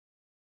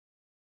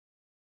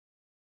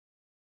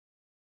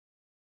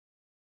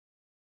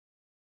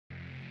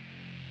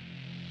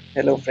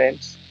Hello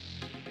friends,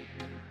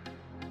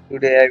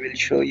 today I will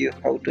show you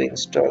how to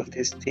install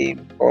this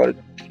theme called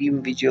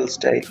Theme Visual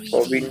Style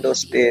for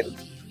Windows 10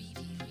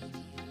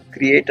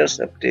 Creators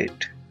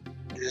Update.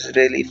 This is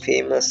really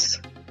famous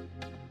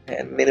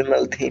and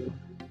minimal theme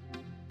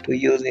to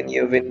use in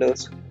your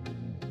Windows.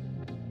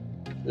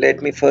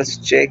 Let me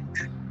first check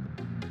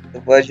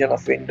the version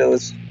of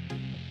Windows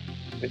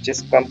which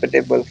is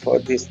compatible for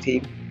this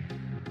theme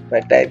by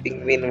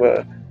typing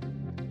WinWorld.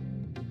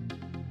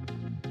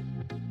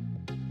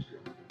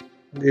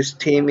 This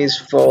theme is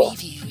for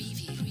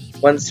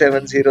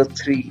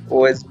 1703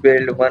 OS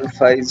build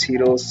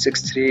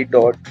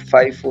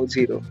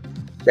 15063.540,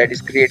 that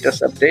is Creators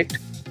Update.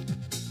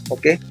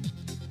 Okay,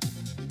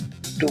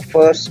 to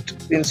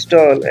first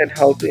install and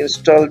how to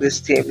install this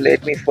theme,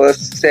 let me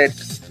first set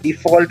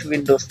default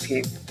Windows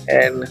theme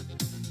and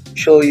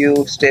show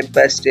you step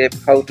by step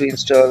how to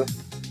install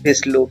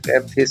this look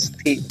and this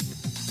theme.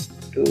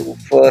 To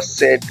first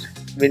set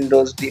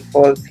Windows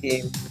default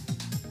theme,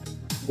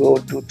 go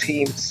to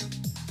themes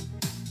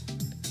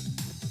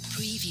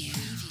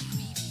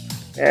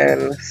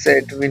and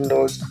set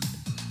Windows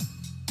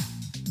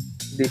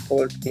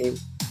default theme.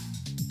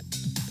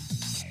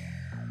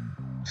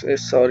 So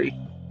sorry.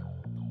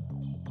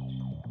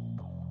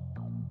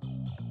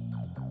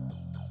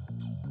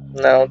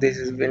 Now this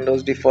is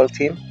Windows default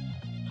theme.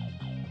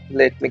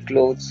 Let me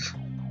close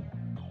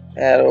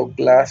Arrow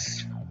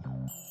Glass.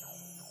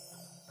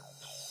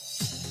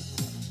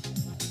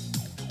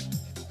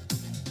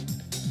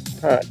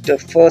 To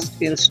first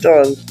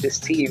install this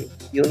theme,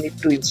 you need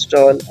to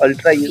install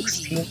Ultra UX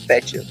Theme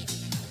Patcher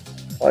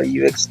or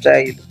UX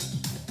Style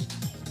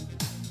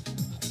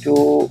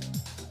to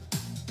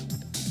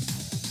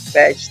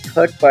patch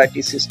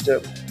third-party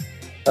system,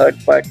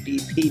 third-party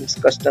themes,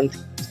 custom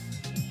themes.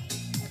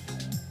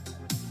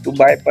 To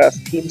bypass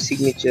theme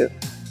signature,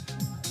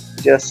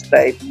 just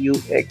type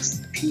UX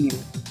Theme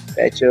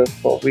Patcher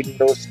for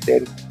Windows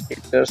 10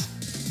 Creators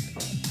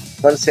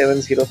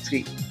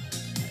 1703.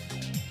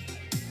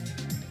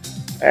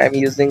 I am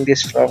using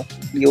this from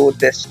Clio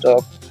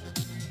Desktop.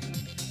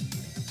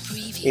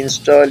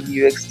 Install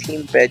UX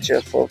Theme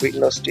Patcher for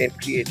Windows 10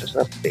 Creators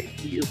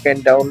Update. You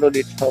can download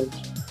it from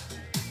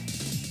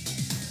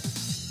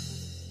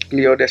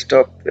Clio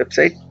Desktop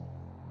website.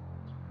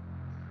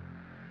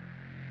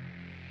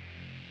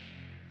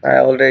 I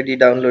already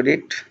downloaded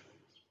it.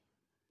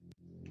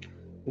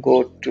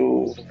 Go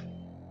to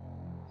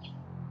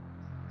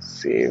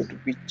saved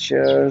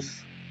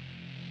pictures.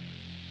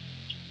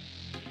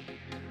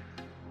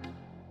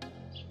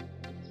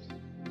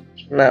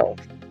 Now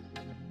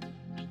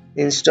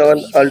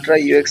install Ultra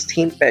UX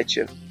Theme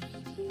Patcher.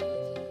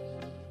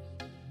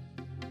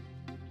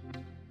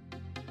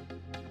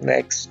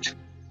 Next,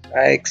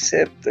 I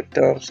accept the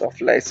terms of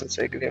license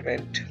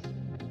agreement.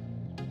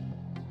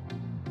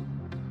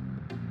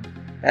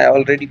 I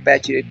already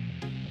patched it.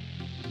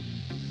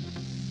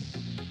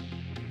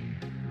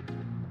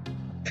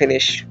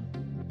 Finish.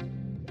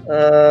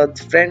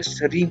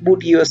 Friends,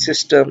 reboot your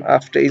system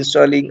after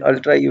installing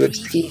Ultra UX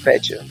Theme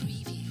Patcher.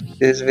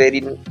 This is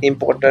very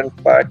important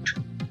part.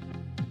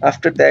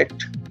 After that,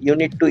 you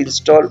need to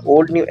install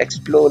Old New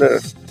Explorer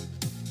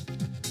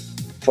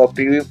for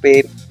preview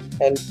pane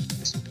and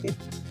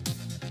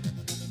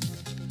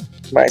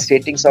my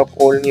settings of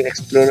Old New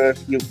Explorer.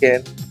 You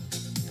can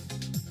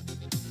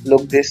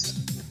look this.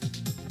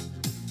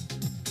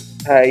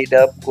 Hide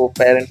up, go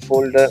parent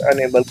folder,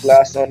 enable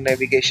glass on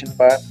navigation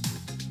bar.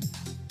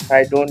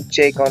 I don't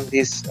check on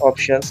these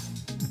options.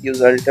 Use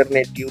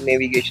alternative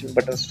navigation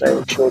button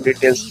style, show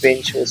details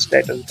pane, show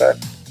status bar.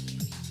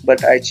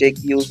 But I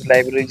check use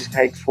libraries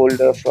hide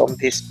folder from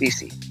this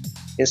PC.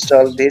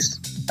 Install this.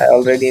 I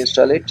already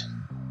installed it.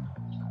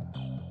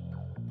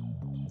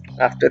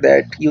 After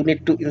that, you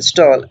need to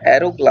install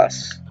Arrow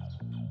Glass.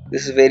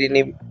 This is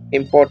very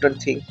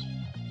important thing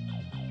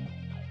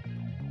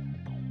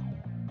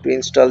to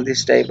install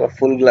this type of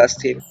full glass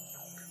theme.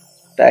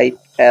 Type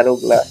Arrow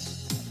Glass.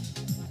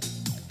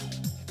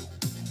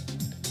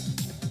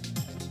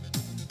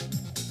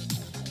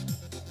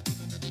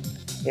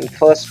 In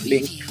first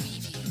link,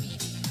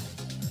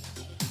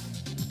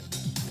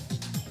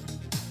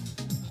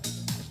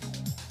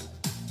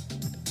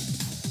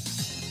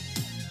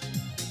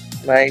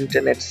 my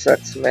internet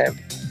sucks, man.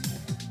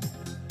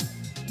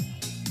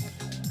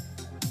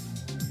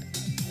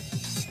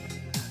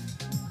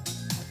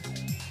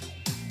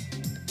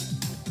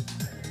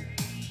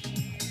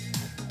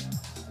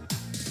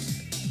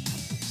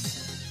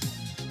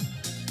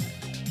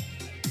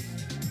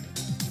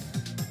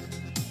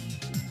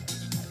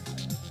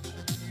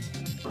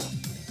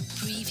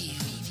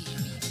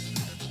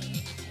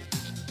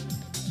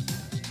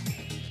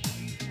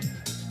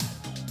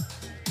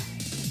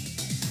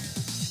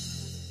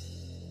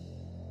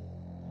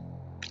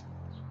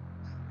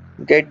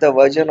 Get the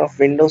version of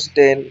Windows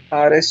 10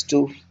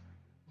 RS2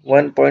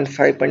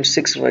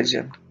 1.5.6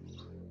 version.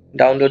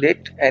 Download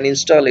it and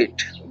install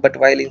it. But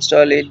while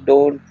install it,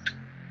 don't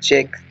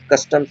check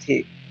custom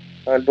theme.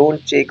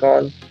 Don't check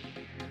on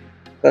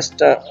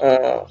custom.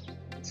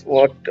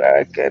 What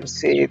I can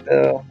say,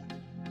 the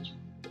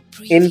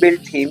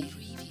inbuilt theme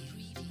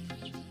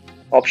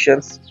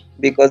options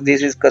because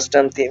this is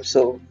custom theme.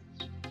 So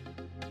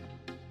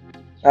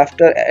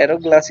after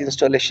Aeroglass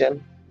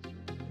installation,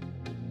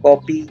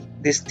 copy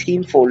this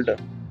theme folder.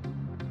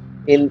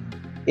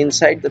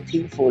 Inside the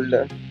theme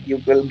folder, you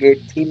will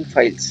get theme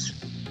files.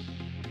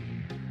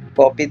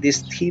 Copy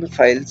these theme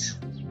files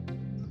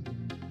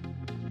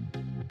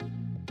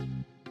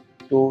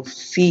to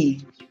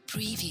see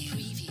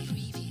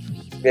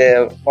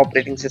where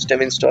operating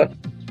system installed,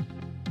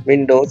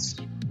 Windows,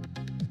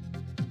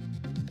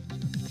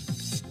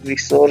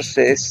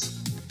 resources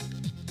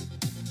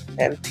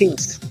and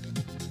themes.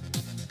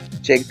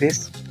 Check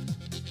this,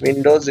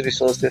 Windows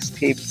resources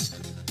themes,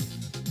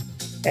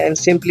 and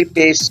simply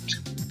paste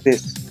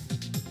this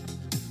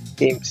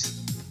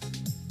themes.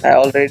 I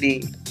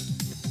already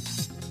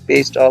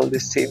paste all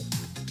this theme,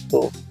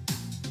 so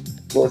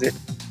close it.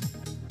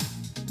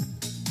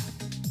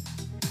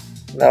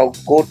 Now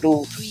go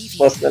to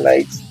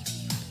personalize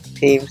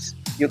themes.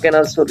 You can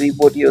also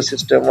reboot your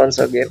system once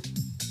again.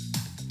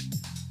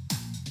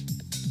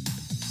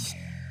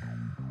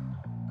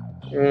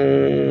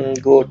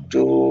 Go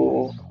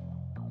to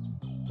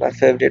my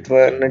favorite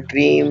one,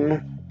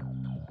 Dream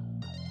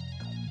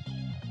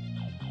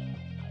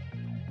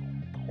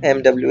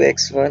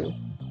MWX1.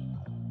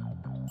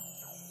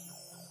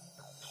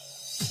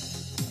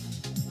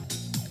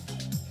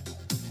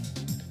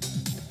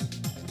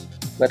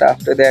 But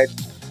after that,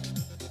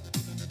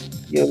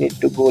 you need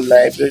to go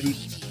library.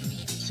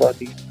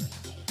 Sorry,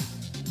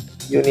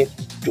 you need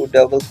to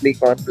double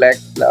click on Black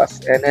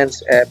Glass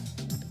Enhance app.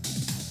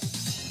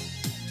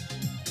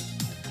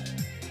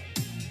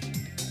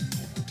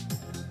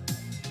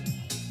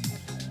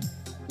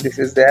 This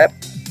is the app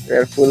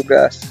where full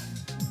glass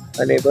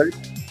enabled.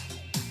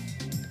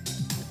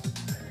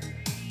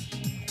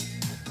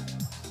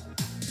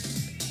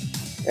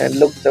 And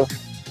look the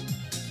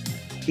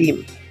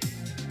theme.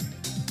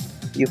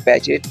 You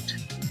patch it.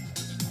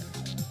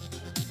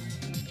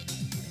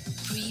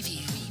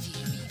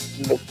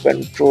 Look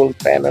control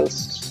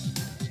panels,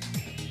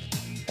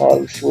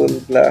 all full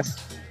glass.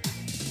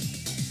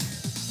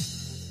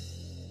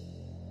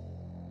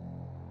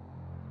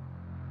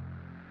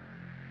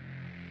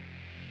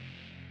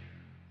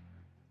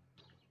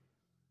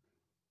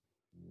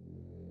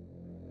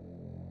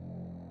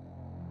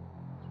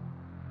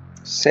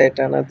 Set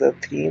another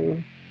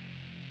theme.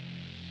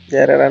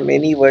 There are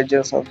many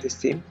versions of this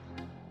theme.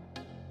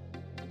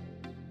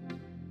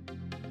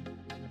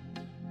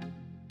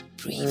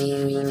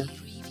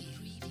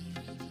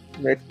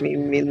 Let me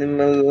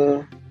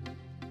minimal,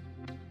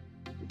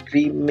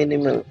 Dream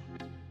minimal.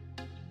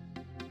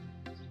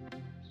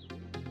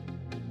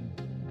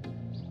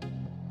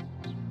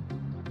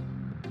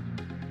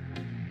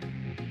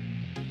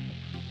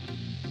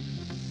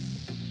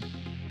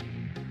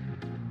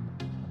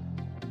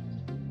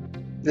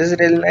 This is a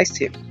really nice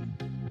theme.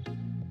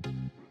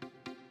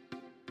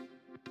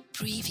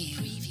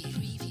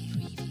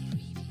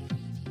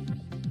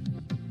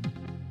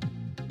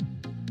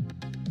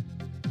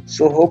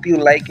 So hope you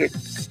like it.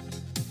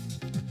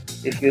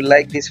 If you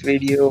like this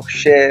video,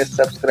 share,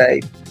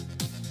 subscribe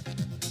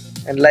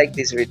and like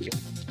this video.